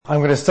I'm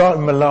going to start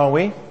in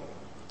Malawi.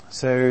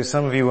 So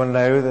some of you will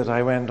know that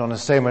I went on a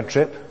Soma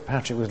trip.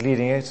 Patrick was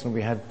leading it, and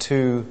we had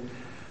two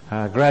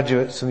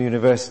graduates from the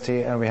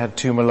university, and we had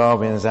two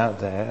Malawians out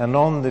there. And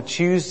on the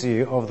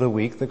Tuesday of the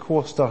week, the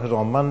course started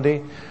on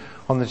Monday.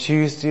 On the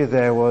Tuesday,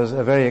 there was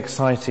a very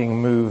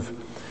exciting move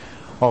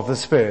of the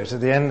Spirit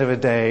at the end of a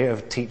day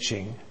of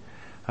teaching.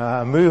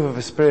 A move of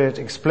the Spirit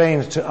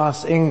explained to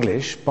us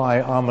English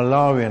by our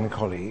Malawian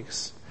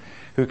colleagues,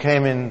 who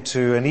came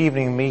into an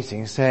evening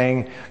meeting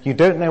saying, "You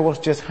don't know what's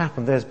just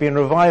happened. There's been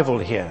revival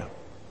here,"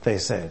 they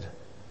said.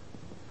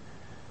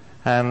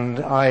 And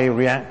I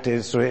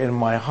reacted sort of in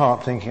my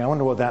heart thinking, I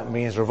wonder what that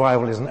means.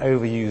 Revival is an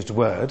overused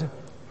word.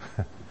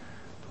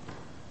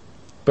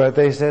 But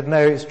they said, no,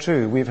 it's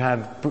true. We've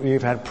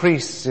had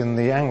priests in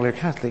the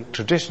Anglo-Catholic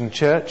tradition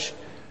church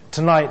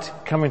tonight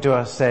coming to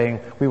us saying,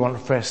 we want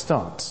fresh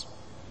starts.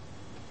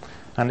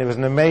 And it was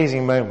an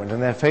amazing moment,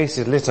 and their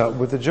faces lit up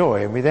with the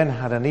joy. And we then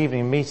had an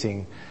evening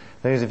meeting.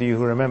 Those of you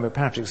who remember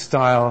Patrick's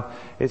style,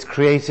 it's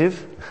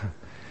creative.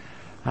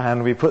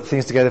 And we put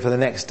things together for the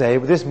next day.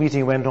 But this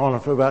meeting went on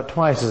for about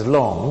twice as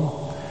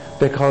long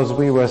because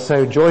we were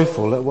so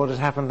joyful at what had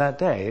happened that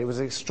day. It was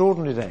an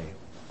extraordinary day.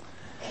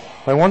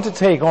 I want to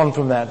take on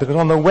from that because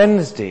on the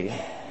Wednesday,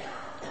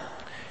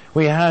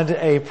 we had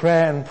a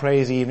prayer and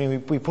praise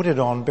evening. We put it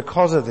on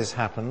because of this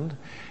happened.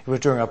 It was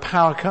during a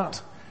power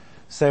cut.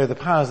 So the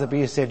powers that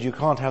be said, you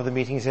can't have the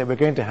meeting. He said, we're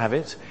going to have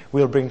it.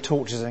 We'll bring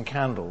torches and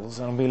candles.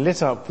 And we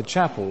lit up the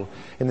chapel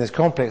in this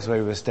complex where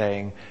we were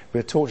staying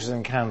with torches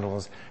and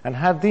candles and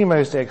had the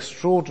most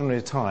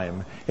extraordinary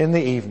time in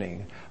the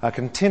evening, a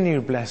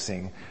continued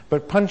blessing,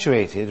 but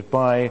punctuated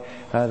by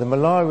the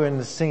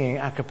Malawians singing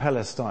a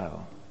cappella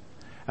style.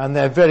 And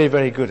they're very,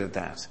 very good at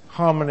that.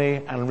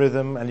 Harmony and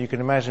rhythm, and you can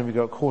imagine we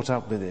got caught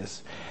up with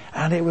this.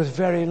 And it was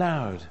very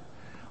loud.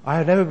 I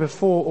have never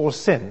before or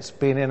since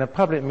been in a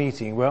public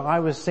meeting where I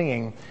was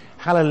singing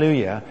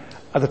Hallelujah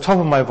at the top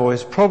of my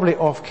voice, probably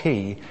off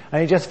key,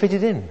 and it just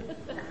fitted in.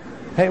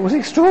 It was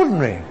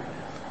extraordinary.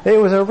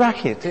 It was a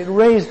racket. It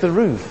raised the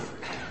roof.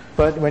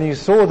 But when you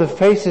saw the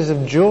faces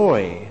of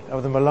joy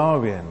of the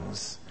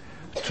Malawians,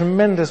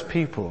 tremendous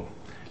people,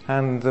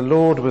 and the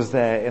Lord was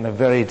there in a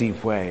very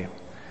deep way.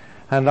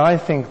 And I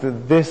think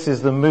that this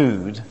is the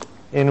mood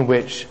in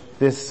which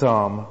this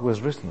psalm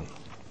was written.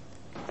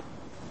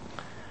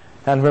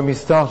 And when we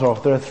start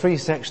off, there are three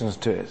sections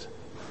to it.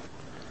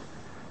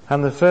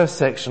 And the first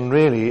section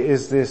really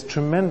is this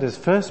tremendous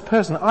first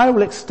person. I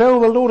will extol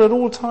the Lord at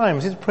all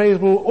times. His praise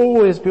will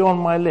always be on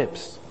my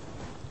lips.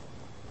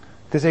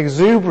 This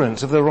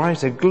exuberance of the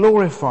writer,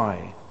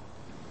 glorify.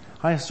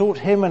 I sought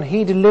him and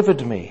he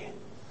delivered me.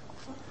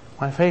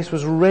 My face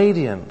was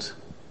radiant.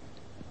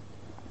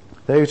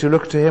 Those who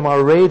look to him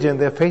are radiant.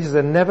 Their faces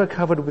are never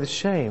covered with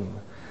shame.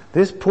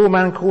 This poor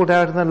man called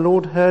out and the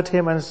Lord heard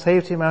him and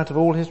saved him out of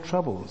all his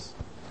troubles.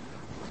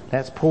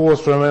 Let's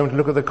pause for a moment to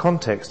look at the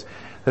context.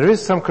 There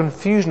is some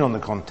confusion on the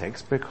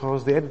context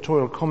because the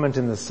editorial comment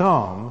in the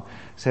psalm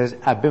says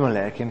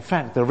Abimelech. In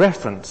fact, the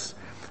reference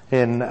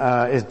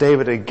is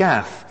David at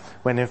Gath,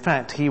 when in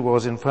fact he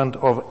was in front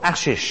of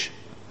Ashish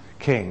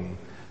king.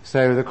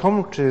 So the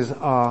commentaries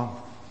are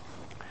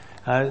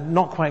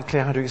not quite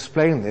clear how to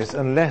explain this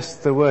unless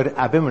the word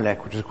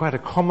Abimelech, which is quite a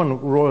common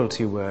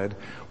royalty word,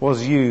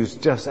 was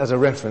used just as a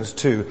reference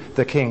to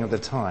the king at the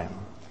time.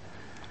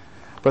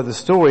 But the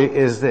story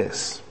is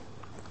this.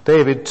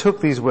 David took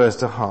these words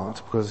to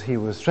heart because he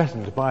was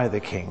threatened by the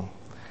king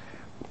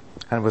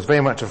and was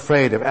very much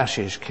afraid of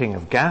Ashish, king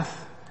of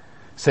Gath.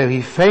 So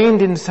he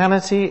feigned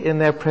insanity in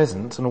their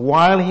presence, and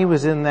while he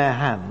was in their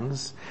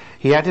hands,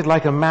 he acted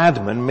like a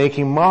madman,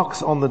 making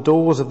marks on the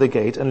doors of the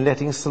gate and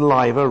letting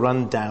saliva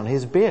run down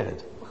his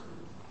beard.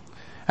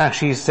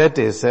 Ashish said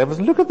to his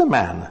servants, "Look at the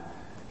man.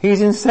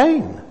 He's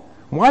insane.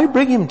 Why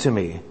bring him to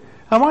me?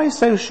 Am I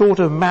so short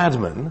of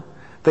madman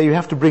that you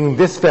have to bring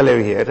this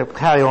fellow here to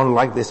carry on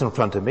like this in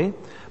front of me?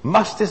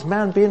 Must this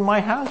man be in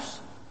my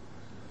house?"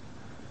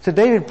 So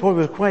David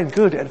probably was quite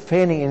good at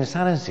feigning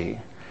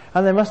insanity,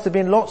 and there must have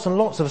been lots and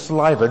lots of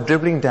saliva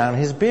dribbling down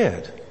his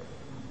beard.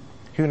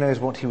 Who knows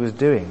what he was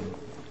doing?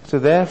 So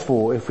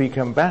therefore, if we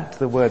come back to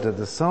the word of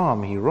the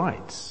psalm, he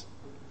writes,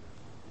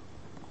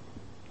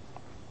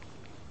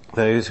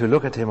 those who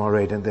look at him are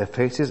radiant, their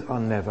faces are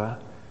never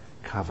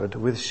covered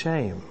with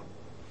shame.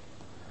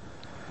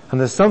 And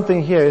there's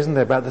something here, isn't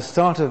there, about the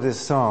start of this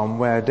psalm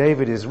where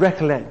David is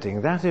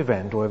recollecting that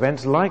event or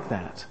events like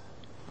that,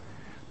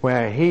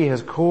 where he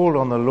has called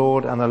on the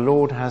Lord and the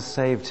Lord has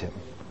saved him.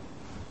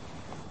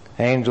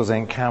 Angels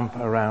encamp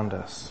around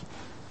us.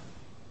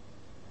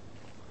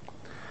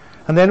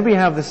 And then we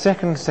have the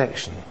second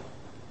section,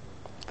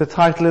 the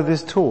title of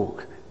this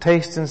talk,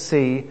 Taste and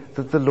See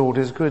that the Lord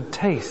is good.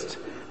 Taste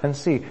and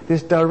see.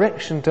 This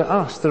direction to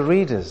us, the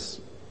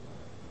readers.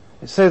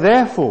 So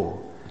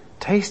therefore,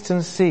 taste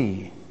and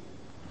see.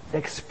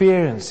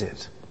 Experience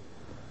it.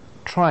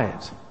 Try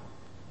it.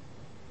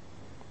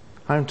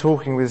 I'm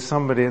talking with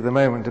somebody at the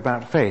moment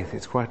about faith.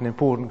 It's quite an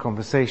important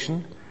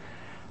conversation.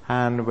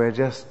 And we're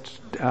just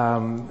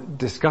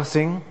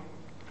discussing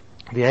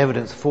the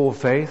evidence for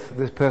faith.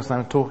 This person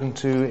I'm talking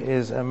to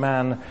is a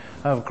man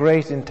of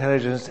great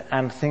intelligence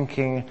and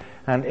thinking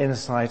and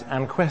insight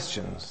and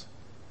questions.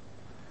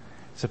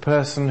 It's a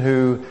person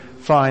who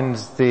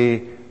finds the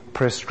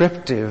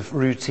prescriptive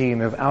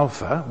routine of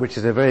Alpha, which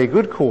is a very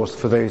good course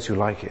for those who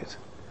like it.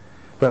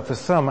 But for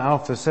some,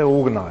 Alpha is so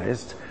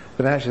organized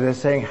that actually they're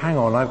saying, hang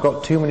on, I've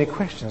got too many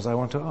questions I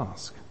want to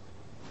ask.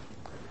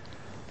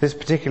 This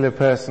particular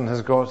person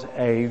has got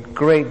a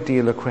great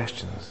deal of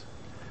questions.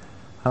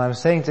 And I'm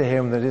saying to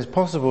him that it's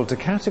possible to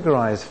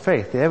categorize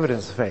faith, the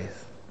evidence of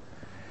faith,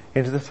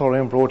 into the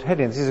following broad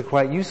headings. These are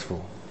quite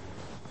useful.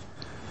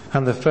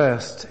 And the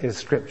first is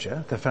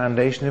Scripture, the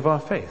foundation of our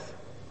faith.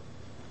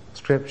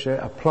 Scripture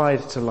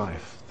applied to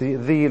life,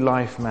 the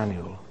life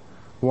manual,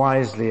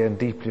 wisely and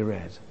deeply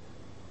read.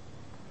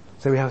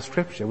 So we have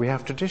Scripture, we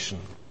have tradition.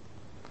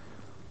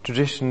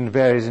 Tradition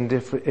varies in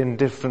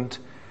different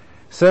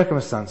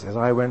circumstances.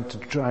 I went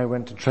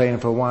to train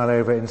for a while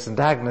over in St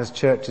Agnes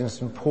Church in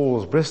St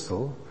Paul's,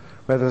 Bristol,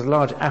 where there's a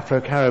large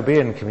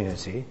Afro-Caribbean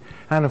community,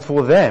 and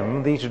for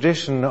them the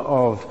tradition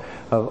of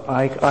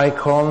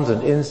icons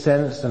and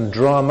incense and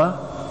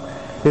drama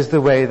is the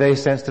way they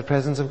sense the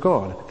presence of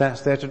God.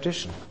 That's their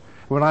tradition.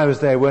 When I was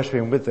there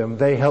worshipping with them,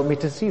 they helped me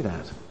to see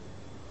that.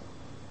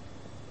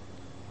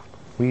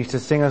 We used to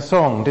sing a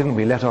song, didn't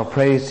we? Let our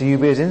praise to you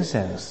be as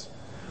incense.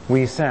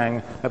 We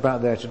sang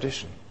about their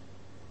tradition.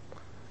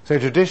 So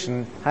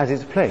tradition has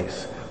its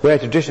place. Where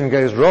tradition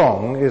goes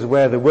wrong is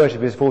where the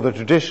worship is for the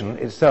tradition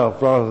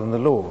itself rather than the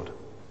Lord.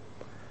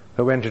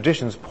 But when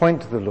traditions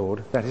point to the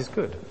Lord, that is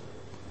good.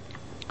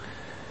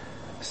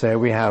 So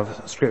we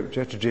have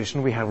Scripture,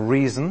 tradition, we have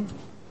reason.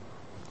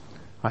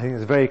 I think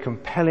there's a very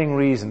compelling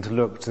reason to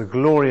look to the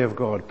glory of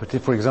God,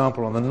 for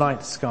example, on the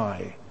night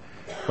sky.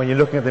 When you're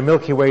looking at the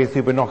Milky Way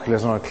through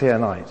binoculars on a clear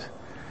night,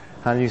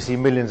 and you see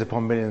millions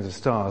upon millions of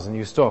stars, and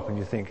you stop and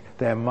you think,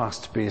 there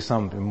must be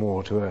something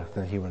more to Earth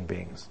than human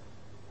beings.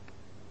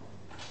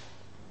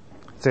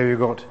 So you've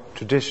got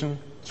tradition,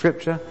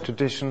 Scripture,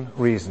 tradition,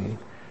 reason,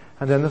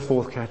 and then the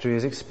fourth category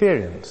is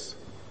experience.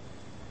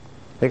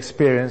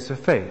 Experience of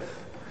faith.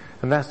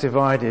 And that's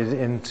divided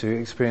into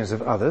experience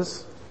of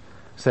others.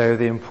 So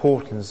the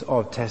importance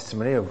of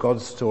testimony, of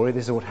God's story,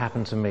 this is what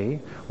happened to me,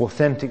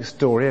 authentic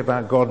story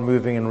about God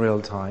moving in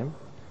real time.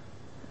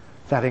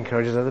 That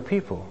encourages other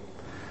people.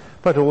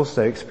 But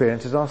also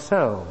experiences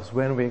ourselves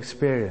when we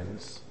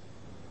experience.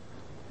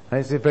 And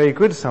it's very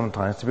good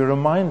sometimes to be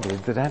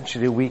reminded that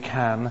actually we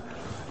can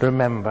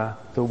remember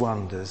the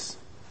wonders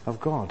of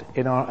God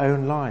in our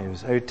own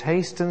lives. Oh,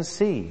 taste and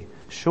see.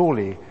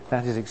 Surely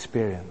that is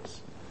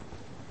experience.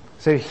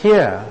 So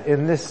here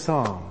in this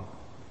psalm,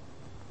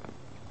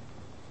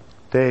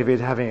 David,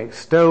 having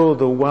extolled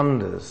the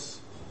wonders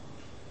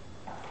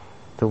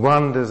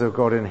of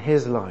God in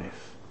his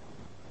life,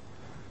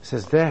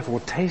 says, therefore,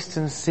 taste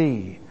and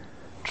see.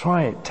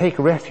 Try it. Take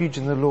refuge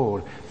in the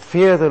Lord.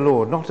 Fear the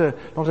Lord. Not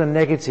a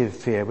negative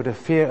fear, but a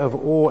fear of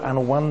awe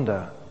and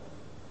wonder.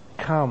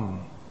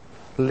 Come.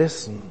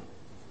 Listen.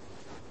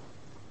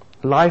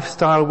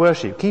 Lifestyle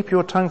worship. Keep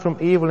your tongue from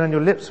evil and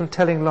your lips from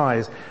telling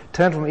lies.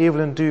 Turn from evil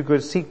and do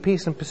good. Seek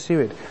peace and pursue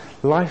it.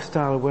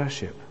 Lifestyle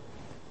worship.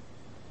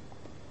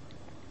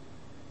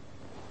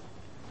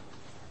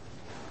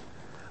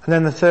 And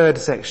then the third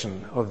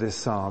section of this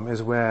psalm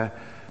is where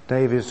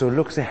David sort of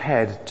looks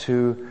ahead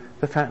to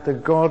the fact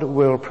that God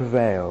will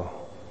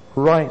prevail.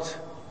 Right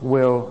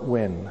will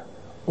win.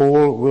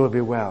 All will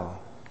be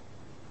well.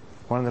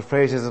 One of the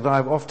phrases that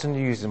I've often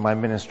used in my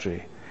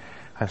ministry,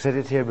 I've said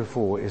it here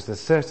before, is the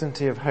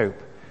certainty of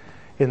hope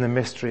in the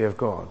mystery of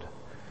God.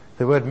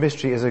 The word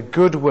mystery is a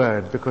good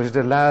word because it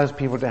allows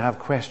people to have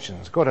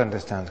questions. God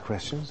understands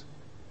questions.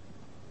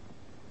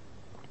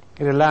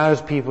 It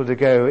allows people to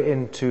go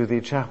into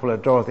the chapel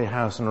at Dorothy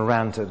House and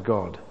rant at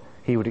God.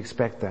 He would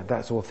expect that.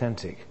 That's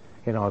authentic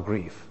in our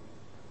grief.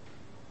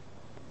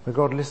 But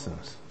God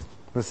listens.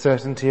 The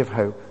certainty of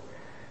hope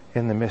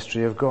in the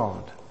mystery of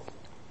God.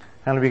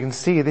 And we can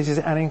see this is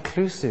an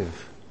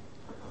inclusive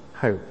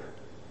hope.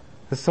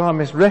 The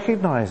psalmist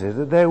recognizes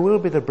that there will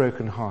be the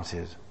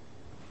brokenhearted.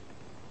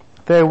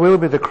 There will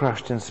be the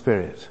crushed in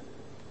spirit.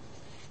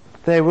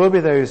 There will be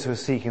those who are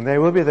seeking.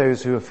 There will be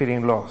those who are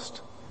feeling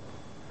lost.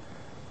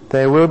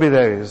 There will be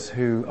those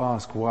who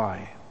ask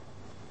why.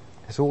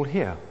 It's all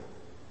here.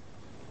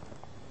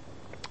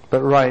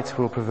 But right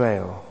will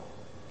prevail.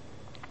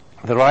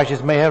 The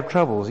righteous may have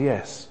troubles,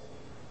 yes,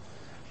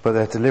 but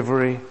there's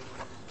delivery,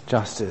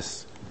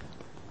 justice,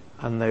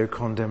 and no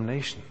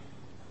condemnation.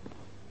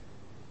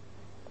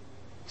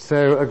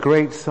 So a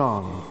great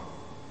psalm,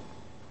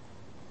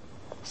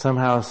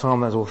 somehow a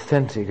psalm that's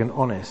authentic and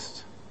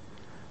honest,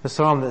 a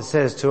psalm that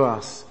says to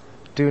us,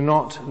 do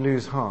not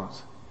lose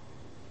heart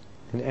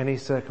in any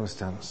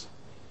circumstance.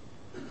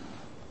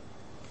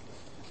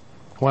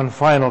 One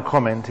final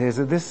comment is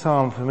that this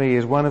psalm for me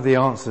is one of the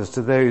answers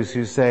to those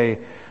who say,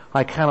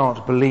 I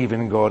cannot believe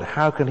in God.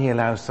 How can he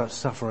allow such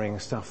suffering?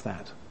 Stuff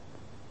that.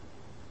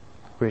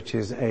 Which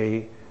is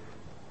a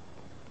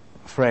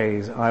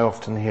phrase I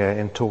often hear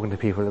in talking to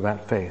people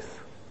about faith.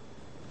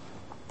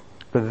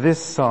 But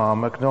this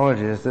psalm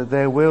acknowledges that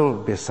there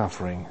will be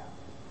suffering.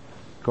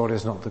 God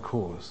is not the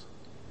cause.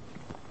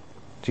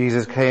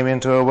 Jesus came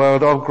into a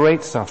world of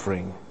great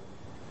suffering.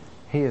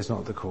 He is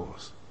not the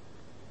cause.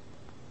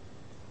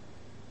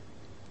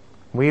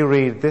 We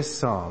read this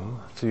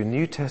psalm through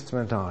New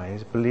Testament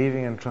eyes,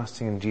 believing and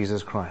trusting in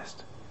Jesus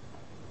Christ.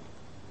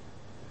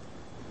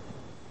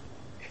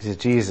 It is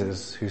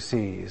Jesus who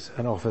sees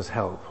and offers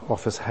help,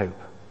 offers hope.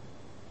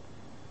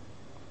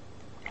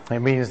 It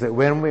means that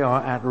when we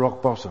are at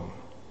rock bottom,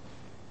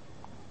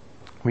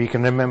 we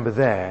can remember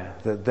there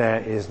that there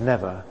is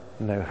never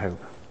no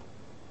hope.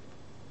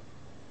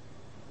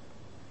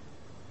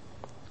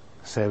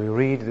 So we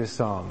read this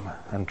psalm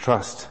and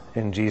trust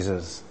in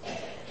Jesus,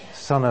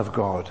 Son of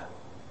God,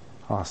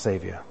 our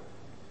Saviour.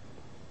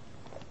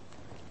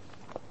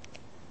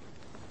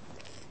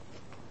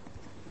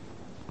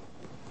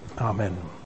 Amen.